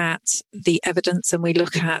look at the evidence and we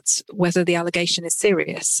look at whether the allegation is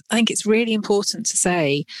serious. I think it's really important to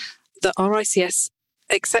say that our ICS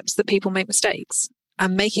accepts that people make mistakes,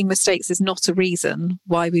 and making mistakes is not a reason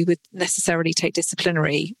why we would necessarily take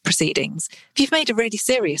disciplinary proceedings. If you've made a really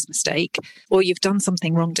serious mistake or you've done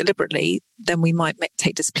something wrong deliberately, then we might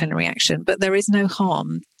take disciplinary action. But there is no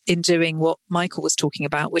harm in doing what Michael was talking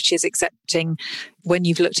about, which is accepting, when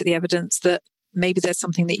you've looked at the evidence, that maybe there's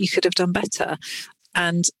something that you could have done better,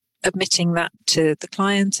 and admitting that to the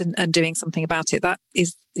client and doing something about it. That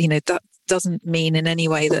is, that doesn't mean in any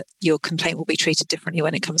way that your complaint will be treated differently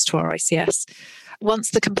when it comes to our ICS.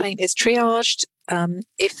 Once the complaint is triaged,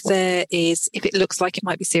 if it looks like it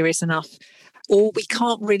might be serious enough, or we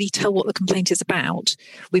can't really tell what the complaint is about,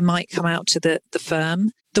 we might come out to the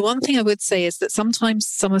firm. The one thing I would say is that sometimes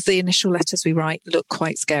some of the initial letters we write look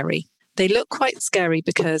quite scary. They look quite scary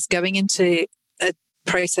because going into a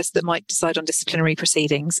process that might decide on disciplinary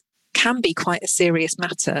proceedings can be quite a serious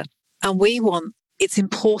matter. And it's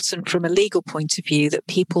important from a legal point of view that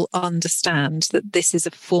people understand that this is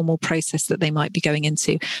a formal process that they might be going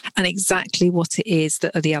into and exactly what it is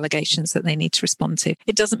that are the allegations that they need to respond to.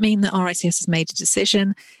 It doesn't mean that RICS has made a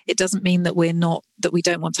decision. It doesn't mean that we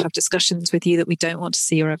don't want to have discussions with you, that we don't want to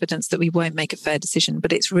see your evidence, that we won't make a fair decision.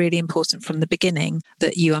 But it's really important from the beginning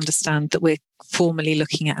that you understand that we're formally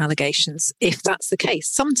looking at allegations. If that's the case,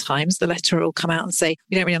 sometimes the letter will come out and say,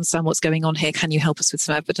 we don't really understand what's going on here. Can you help us with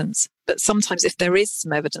some evidence? But sometimes if there is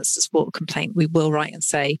some evidence to support a complaint, we will write and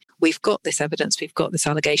say, we've got this evidence, we've got this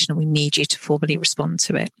allegation, and we need you to formally respond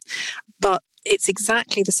to it. But it's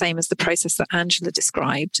exactly the same as the process that Angela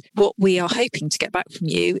described. What we are hoping to get back from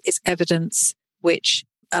you is evidence which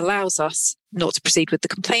allows us not to proceed with the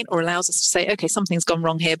complaint, or allows us to say, okay, something's gone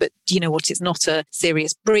wrong here, but do you know what? It's not a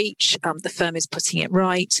serious breach. The firm is putting it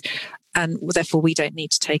right, and therefore we don't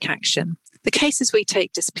need to take action. The cases we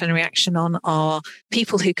take disciplinary action on are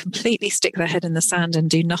people who completely stick their head in the sand and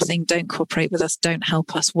do nothing, don't cooperate with us, don't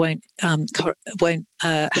help us, won't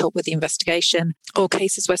help with the investigation, or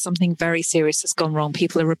cases where something very serious has gone wrong.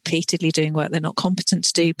 People are repeatedly doing work they're not competent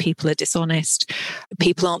to do. People are dishonest.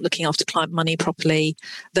 People aren't looking after client money properly.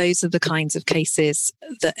 Those are the kinds of cases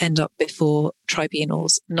that end up before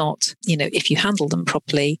tribunals, not, if you handle them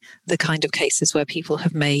properly, the kind of cases where people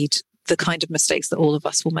have made the kind of mistakes that all of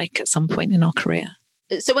us will make at some point in our career.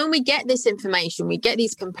 So when we get this information, we get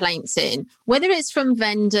these complaints in, whether it's from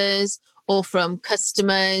vendors or from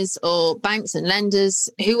customers or banks and lenders,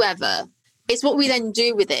 whoever, it's what we then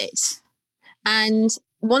do with it. And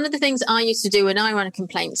one of the things I used to do when I ran a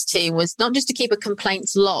complaints team was not just to keep a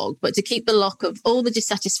complaints log, but to keep the log of all the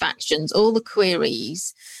dissatisfactions, all the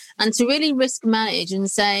queries, and to really risk manage and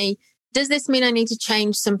say, does this mean I need to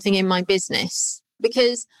change something in my business?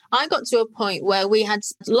 Because I got to a point where we had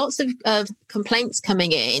lots of complaints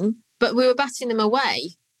coming in, but we were batting them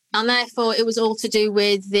away. And therefore, it was all to do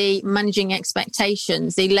with the managing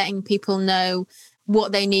expectations, the letting people know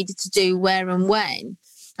what they needed to do, where and when.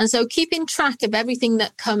 And so keeping track of everything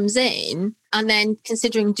that comes in and then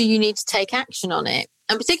considering, do you need to take action on it?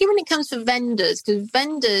 And particularly when it comes to vendors, because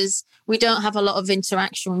vendors, we don't have a lot of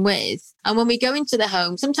interaction with. And when we go into the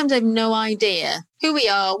home, sometimes they have no idea who we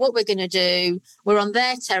are, what we're going to do. We're on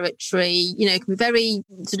their territory, it can be very,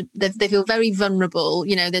 they feel very vulnerable.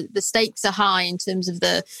 The stakes are high in terms of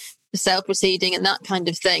the sale proceeding and that kind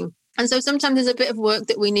of thing. And so sometimes there's a bit of work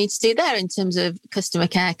that we need to do there in terms of customer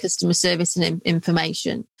care, customer service and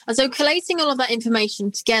information. And so collating all of that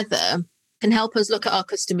information together can help us look at our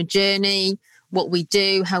customer journey, what we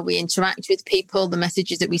do, how we interact with people, the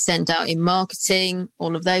messages that we send out in marketing,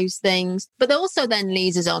 all of those things. But it also then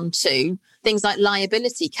leads us on to things like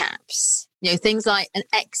liability caps, things like an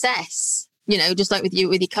excess, just like with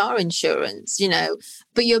your car insurance,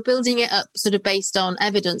 but you're building it up sort of based on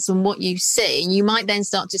evidence and what you see. And you might then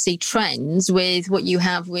start to see trends with what you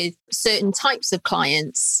have with certain types of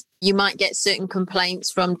clients. You might get certain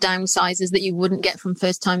complaints from downsizers that you wouldn't get from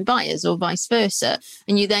first-time buyers or vice versa.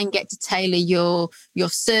 And you then get to tailor your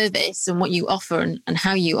service and what you offer and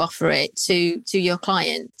how you offer it to your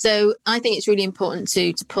client. So I think it's really important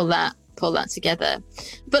to pull that together.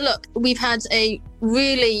 But look, we've had a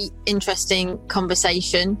really interesting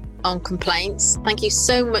conversation on complaints. Thank you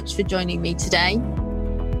so much for joining me today.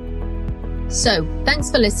 So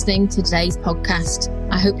thanks for listening to today's podcast.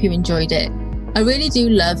 I hope you enjoyed it. I really do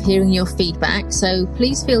love hearing your feedback, so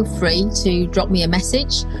please feel free to drop me a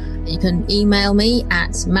message. You can email me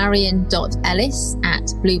at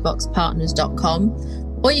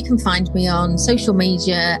marion.ellis@blueboxpartners.com, or you can find me on social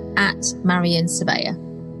media at Marion Surveyor.